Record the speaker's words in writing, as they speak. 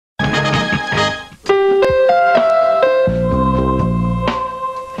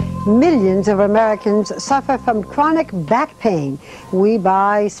millions of Americans suffer from chronic back pain. We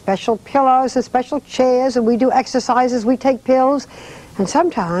buy special pillows and special chairs, and we do exercises, we take pills, and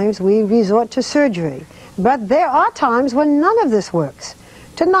sometimes we resort to surgery. But there are times when none of this works.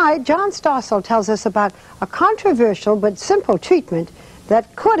 Tonight, John Stossel tells us about a controversial but simple treatment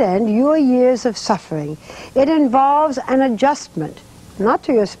that could end your years of suffering. It involves an adjustment, not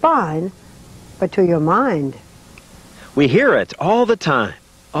to your spine, but to your mind. We hear it all the time.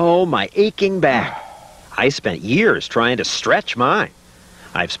 Oh, my aching back. I spent years trying to stretch mine.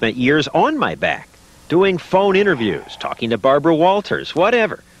 I've spent years on my back, doing phone interviews, talking to Barbara Walters,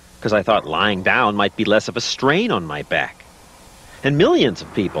 whatever, because I thought lying down might be less of a strain on my back. And millions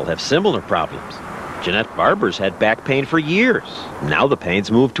of people have similar problems. Jeanette Barber's had back pain for years. Now the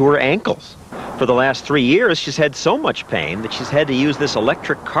pain's moved to her ankles. For the last 3 years, she's had so much pain that she's had to use this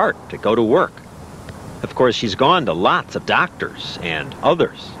electric cart to go to work. Of course, she's gone to lots of doctors and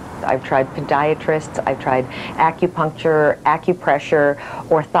others. I've tried podiatrists, I've tried acupuncture, acupressure,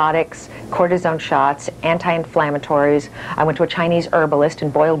 orthotics, cortisone shots, anti-inflammatories. I went to a Chinese herbalist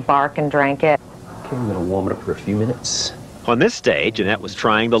and boiled bark and drank it. Okay, I'm going to warm it up for a few minutes. On this day, Jeanette was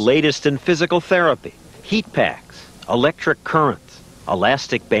trying the latest in physical therapy. Heat packs, electric currents,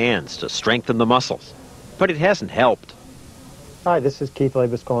 elastic bands to strengthen the muscles. But it hasn't helped. Hi, this is Keith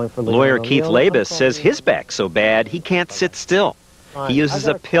Labus calling for Lawyer Keith Labus says his back's so bad he can't sit still. He uses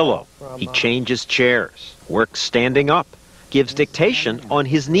a pillow. He changes chairs, works standing up, gives dictation on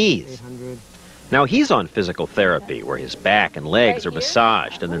his knees. Now he's on physical therapy where his back and legs are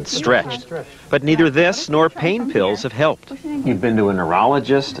massaged and then stretched. But neither this nor pain pills have helped. You've been to a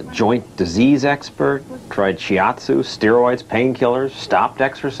neurologist, a joint disease expert, tried shiatsu, steroids, painkillers, stopped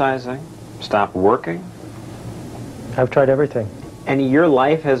exercising, stopped working? I've tried everything. And your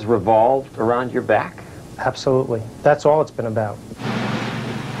life has revolved around your back? Absolutely. That's all it's been about.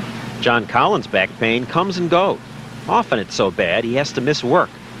 John Collins' back pain comes and goes. Often it's so bad he has to miss work.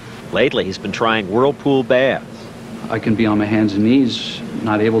 Lately he's been trying whirlpool baths. I can be on my hands and knees,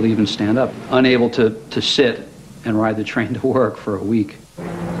 not able to even stand up, unable to sit and ride the train to work for a week.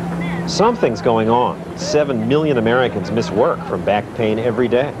 Something's going on. 7 million Americans miss work from back pain every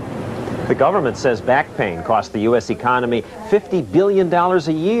day. The government says back pain costs the U.S. economy $50 billion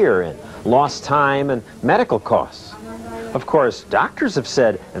a year in lost time and medical costs. Of course, doctors have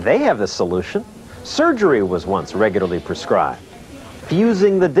said they have the solution. Surgery was once regularly prescribed.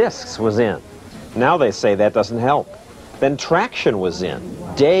 Fusing the discs was in. Now they say that doesn't help. Then traction was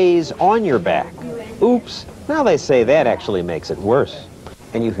in. Days on your back. Oops, now they say that actually makes it worse.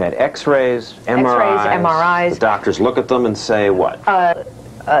 And you've had x-rays, MRIs. The doctors look at them and say what?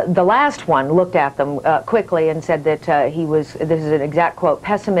 The last one looked at them quickly and said that he was, this is an exact quote,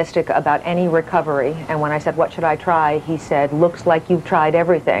 pessimistic about any recovery. And when I said, what should I try? He said, looks like you've tried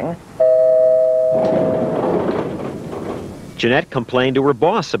everything. Jeanette complained to her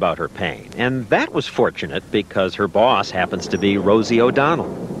boss about her pain, and that was fortunate because her boss happens to be Rosie O'Donnell.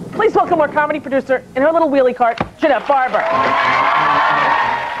 Please welcome our comedy producer in her little wheelie cart, Jeanette Barber.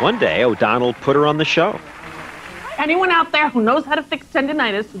 One day, O'Donnell put her on the show. Anyone out there who knows how to fix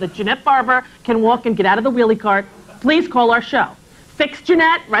tendinitis so that Jeanette Barber can walk and get out of the wheelie cart, please call our show. Fix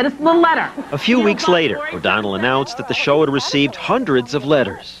Jeanette, write us a little letter. A few weeks later, O'Donnell announced that the show had received hundreds of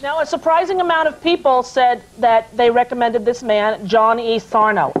letters. Now, a surprising amount of people said that they recommended this man, John E.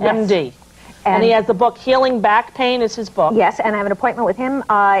 Sarno, MD. And he has the book, Healing Back Pain is his book. Yes, and I have an appointment with him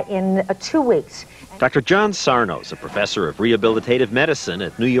in 2 weeks. Dr. John Sarno is a professor of rehabilitative medicine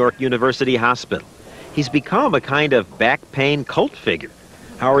at New York University Hospital. He's become a kind of back pain cult figure.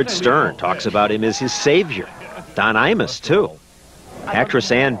 Howard Stern talks about him as his savior. Don Imus, too.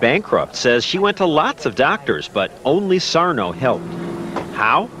 Actress Anne Bancroft says she went to lots of doctors, but only Sarno helped.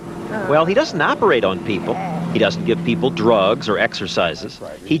 How? Well, he doesn't operate on people. He doesn't give people drugs or exercises.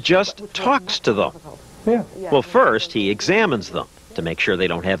 He just talks to them. Yeah. Well, first, he examines them to make sure they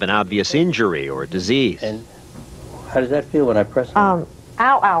don't have an obvious injury or disease. And how does that feel when I press them?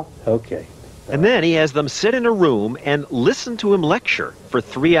 Ow. Okay. And then he has them sit in a room and listen to him lecture for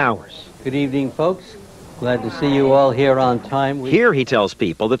 3 hours. Good evening, folks. Glad to see you all here on time. Here he tells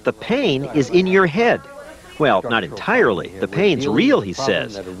people that the pain is in your head. Well, not entirely. The pain's real, he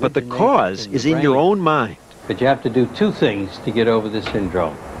says, but the cause is in your own mind. But you have to do 2 things to get over this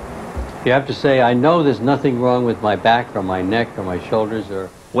syndrome. You have to say, I know there's nothing wrong with my back or my neck or my shoulders or...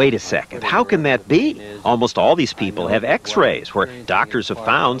 Wait a second, how can that be? Almost all these people have x-rays where doctors have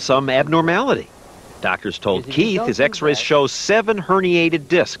found some abnormality. Doctors told Keith his x-rays show 7 herniated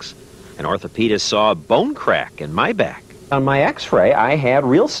discs. An orthopedist saw a bone crack in my back. On my x-ray, I had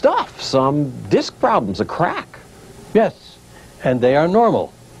real stuff, some disc problems, a crack. Yes, and they are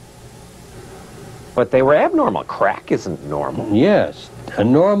normal. But they were abnormal. Crack isn't normal. Yes, a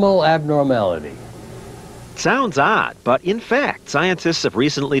normal abnormality. Sounds odd, but in fact, scientists have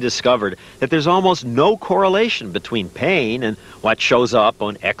recently discovered that there's almost no correlation between pain and what shows up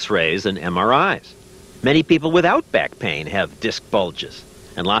on X-rays and MRIs. Many people without back pain have disc bulges,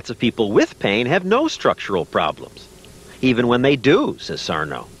 and lots of people with pain have no structural problems. Even when they do, says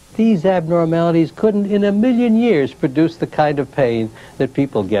Sarno. These abnormalities couldn't in a million years produce the kind of pain that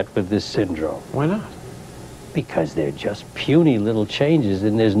people get with this syndrome. Why not? Because they're just puny little changes,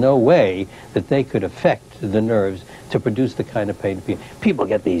 and there's no way that they could affect the nerves to produce the kind of pain. People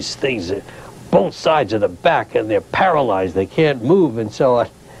get these things at both sides of the back, and they're paralyzed, they can't move, and so on.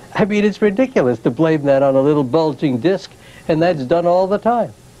 I mean, it's ridiculous to blame that on a little bulging disc, and that's done all the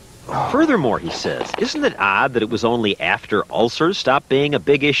time. Furthermore, he says, isn't it odd that it was only after ulcers stopped being a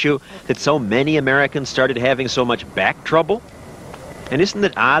big issue that so many Americans started having so much back trouble? And isn't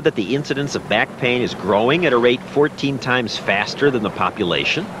it odd that the incidence of back pain is growing at a rate 14 times faster than the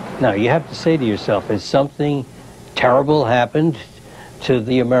population? Now, you have to say to yourself, has something terrible happened to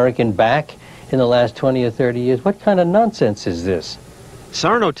the American back in the last 20 or 30 years? What kind of nonsense is this?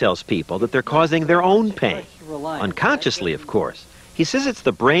 Sarno tells people that they're causing their own pain, unconsciously, of course. He says it's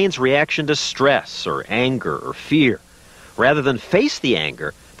the brain's reaction to stress or anger or fear. Rather than face the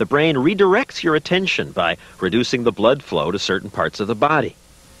anger, the brain redirects your attention by reducing the blood flow to certain parts of the body.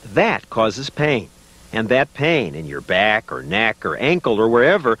 That causes pain. And that pain in your back or neck or ankle or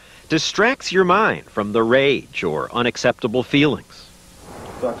wherever distracts your mind from the rage or unacceptable feelings.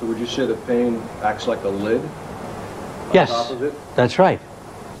 Doctor, would you say that pain acts like a lid? Yes, On top of it? that's right.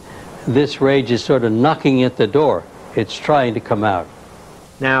 This rage is sort of knocking at the door. It's trying to come out.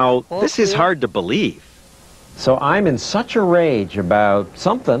 Now, this is hard to believe. So I'm in such a rage about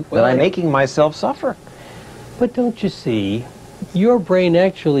something that I'm making myself suffer. But don't you see, your brain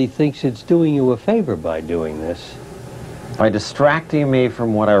actually thinks it's doing you a favor by doing this. By distracting me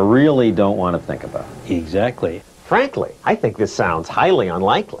from what I really don't want to think about. Exactly. Frankly, I think this sounds highly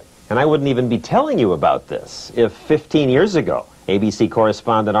unlikely. And I wouldn't even be telling you about this if 15 years ago, ABC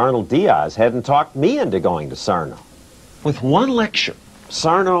correspondent Arnold Diaz hadn't talked me into going to Sarno. With one lecture,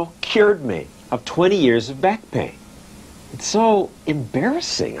 Sarno cured me of 20 years of back pain. It's so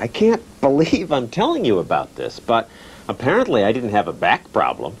embarrassing. I can't believe I'm telling you about this, but apparently I didn't have a back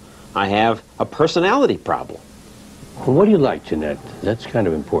problem. I have a personality problem. Well, what do you like, Jeanette? That's kind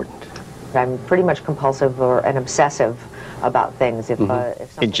of important. I'm pretty much compulsive or an obsessive about things. If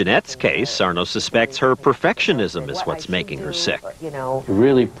In Jeanette's case, Sarno suspects her perfectionism is what's making her sick. You know, You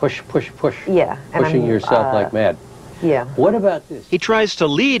really push. yeah, and Pushing yourself like mad. Yeah. What about this? He tries to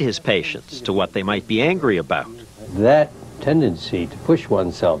lead his patients to what they might be angry about. That tendency to push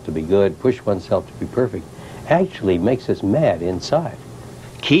oneself to be good, push oneself to be perfect, actually makes us mad inside.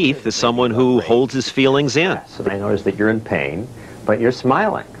 Keith is someone who holds his feelings in. So I noticed that you're in pain, but you're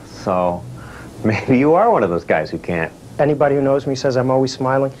smiling. So maybe you are one of those guys who can't. Anybody who knows me says I'm always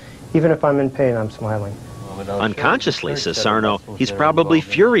smiling. Even if I'm in pain, I'm smiling. Unconsciously, says Sarno, he's probably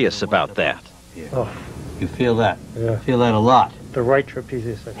furious about that. Oh, You feel that? Yeah. Feel that a lot. the right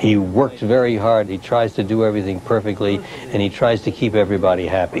trapezius. He works very hard. He tries to do everything perfectly, and he tries to keep everybody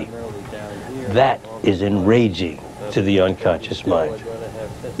happy. That is enraging to the unconscious mind.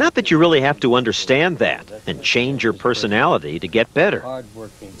 Not that you really have to understand that and change your personality to get better.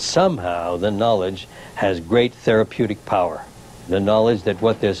 Somehow the knowledge has great therapeutic power. The knowledge that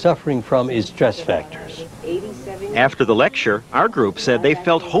what they're suffering from is stress factors. After the lecture, our group said they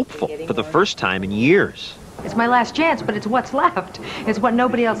felt hopeful for the first time in years. It's my last chance, but it's what's left. It's what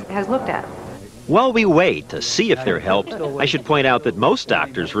nobody else has looked at. While we wait to see if they're helped, I should point out that most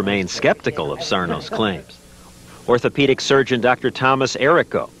doctors remain skeptical of Sarno's claims. Orthopedic surgeon Dr. Thomas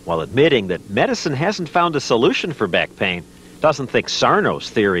Errico, while admitting that medicine hasn't found a solution for back pain, doesn't think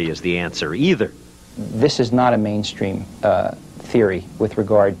Sarno's theory is the answer either. This is not a mainstream theory with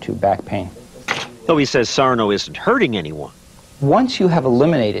regard to back pain. Though he says Sarno isn't hurting anyone. Once you have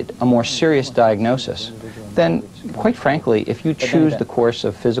eliminated a more serious diagnosis, then, quite frankly, if you choose the course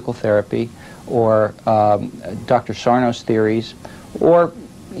of physical therapy or Dr. Sarno's theories, or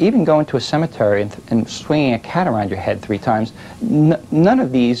even go into a cemetery and swinging a cat around your head 3 times, none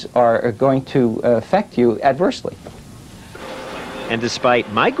of these are going to affect you adversely. And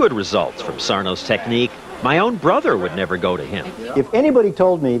despite my good results from Sarno's technique, my own brother would never go to him. If anybody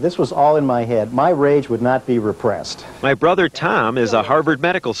told me this was all in my head, my rage would not be repressed. My brother Tom is a Harvard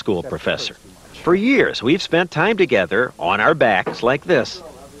Medical School professor. For years, we've spent time together on our backs like this.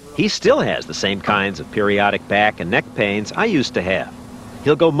 He still has the same kinds of periodic back and neck pains I used to have.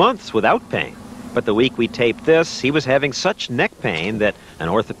 He'll go months without pain, But the week we taped this, he was having such neck pain that an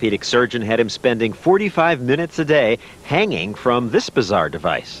orthopedic surgeon had him spending 45 minutes a day hanging from this bizarre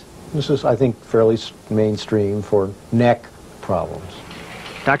device. This is, I think, fairly mainstream for neck problems.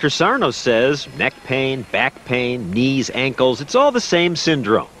 Dr. Sarno says neck pain, back pain, knees, ankles, it's all the same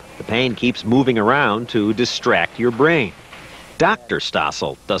syndrome. The pain keeps moving around to distract your brain. Dr.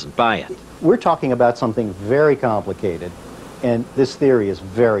 Stossel doesn't buy it. We're talking about something very complicated, and this theory is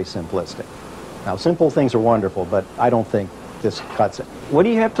very simplistic. Now, simple things are wonderful, but I don't think this cuts it. What do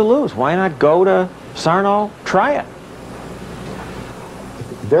you have to lose? Why not go to Sarno, try it?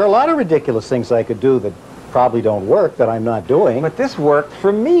 There are a lot of ridiculous things I could do that probably don't work, that I'm not doing. But this worked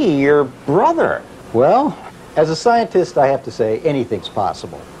for me, your brother. Well, as a scientist, I have to say anything's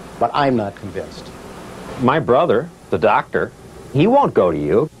possible, but I'm not convinced. My brother, the doctor, he won't go to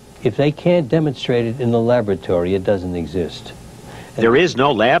you. If they can't demonstrate it in the laboratory, it doesn't exist. There is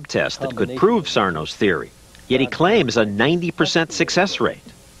no lab test that could prove Sarno's theory, yet he claims a 90% success rate.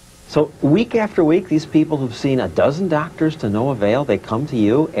 So week after week, these people who've seen a dozen doctors to no avail, they come to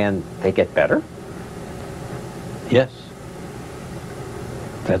you and they get better? Yes.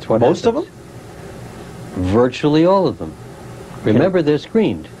 That's what Most happens. of them? Virtually all of them. Remember, they're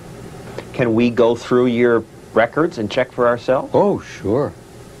screened. Can we go through your records and check for ourselves? Oh, sure.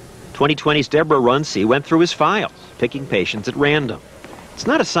 2020's Deborah Runcie went through his files, picking patients at random. It's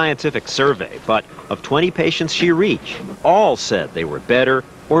not a scientific survey, but of 20 patients she reached, all said they were better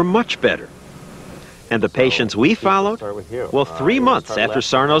or much better. And the patients we followed, well, 3 months after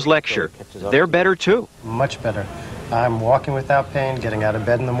Sarno's lecture, they're better too. Much better. I'm walking without pain, getting out of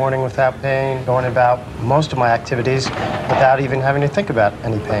bed in the morning without pain, going about most of my activities without even having to think about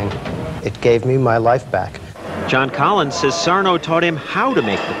any pain. It gave me my life back. John Collins says Sarno taught him how to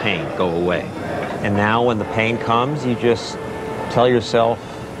make the pain go away. And now when the pain comes, you just tell yourself,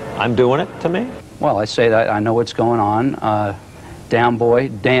 I'm doing it to me? Well, I say that I know what's going on. Down boy,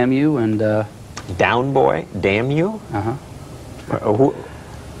 damn you, and... Down boy, damn you? Uh-huh.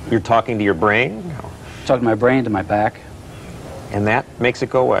 You're talking to your brain? Talking to my brain, to my back. And that makes it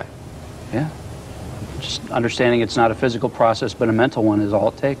go away? Yeah. Just understanding it's not a physical process, but a mental one is all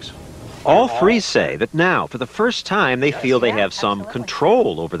it takes. All three say that now, for the first time, they feel they have some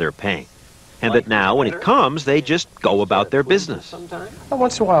control over their pain. And that now, when it comes, they just go about their business. Well,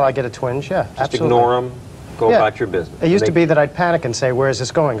 once in a while I get a twinge, yeah, Just absolutely. ignore them, go about your business. It used to be that I'd panic and say, where is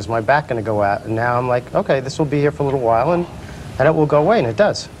this going? Is my back going to go out? And now I'm like, okay, this will be here for a little while, and it will go away, and it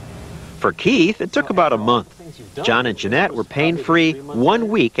does. For Keith, it took about a month. John and Jeanette were pain-free 1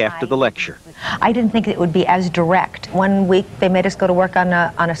 week after the lecture. I didn't think it would be as direct. 1 week they made us go to work on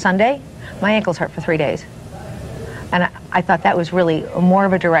a Sunday. My ankles hurt for 3 days. And I thought that was really more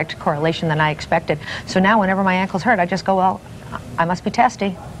of a direct correlation than I expected. So now whenever my ankles hurt, I just go, well, I must be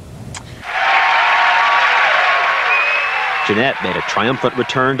testy. Jeanette made a triumphant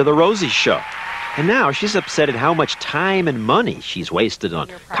return to the Rosie show. And now she's upset at how much time and money she's wasted on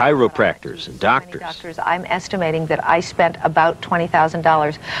chiropractors and doctors. I'm estimating that I spent about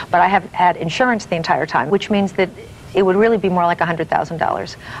 $20,000, but I have had insurance the entire time, which means that it would really be more like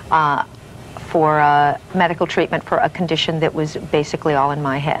 $100,000 for medical treatment for a condition that was basically all in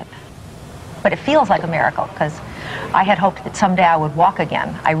my head. But it feels like a miracle, because I had hoped that someday I would walk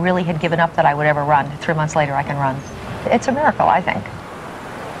again. I really had given up that I would ever run. 3 months later, I can run. It's a miracle, I think.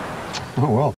 Oh, well.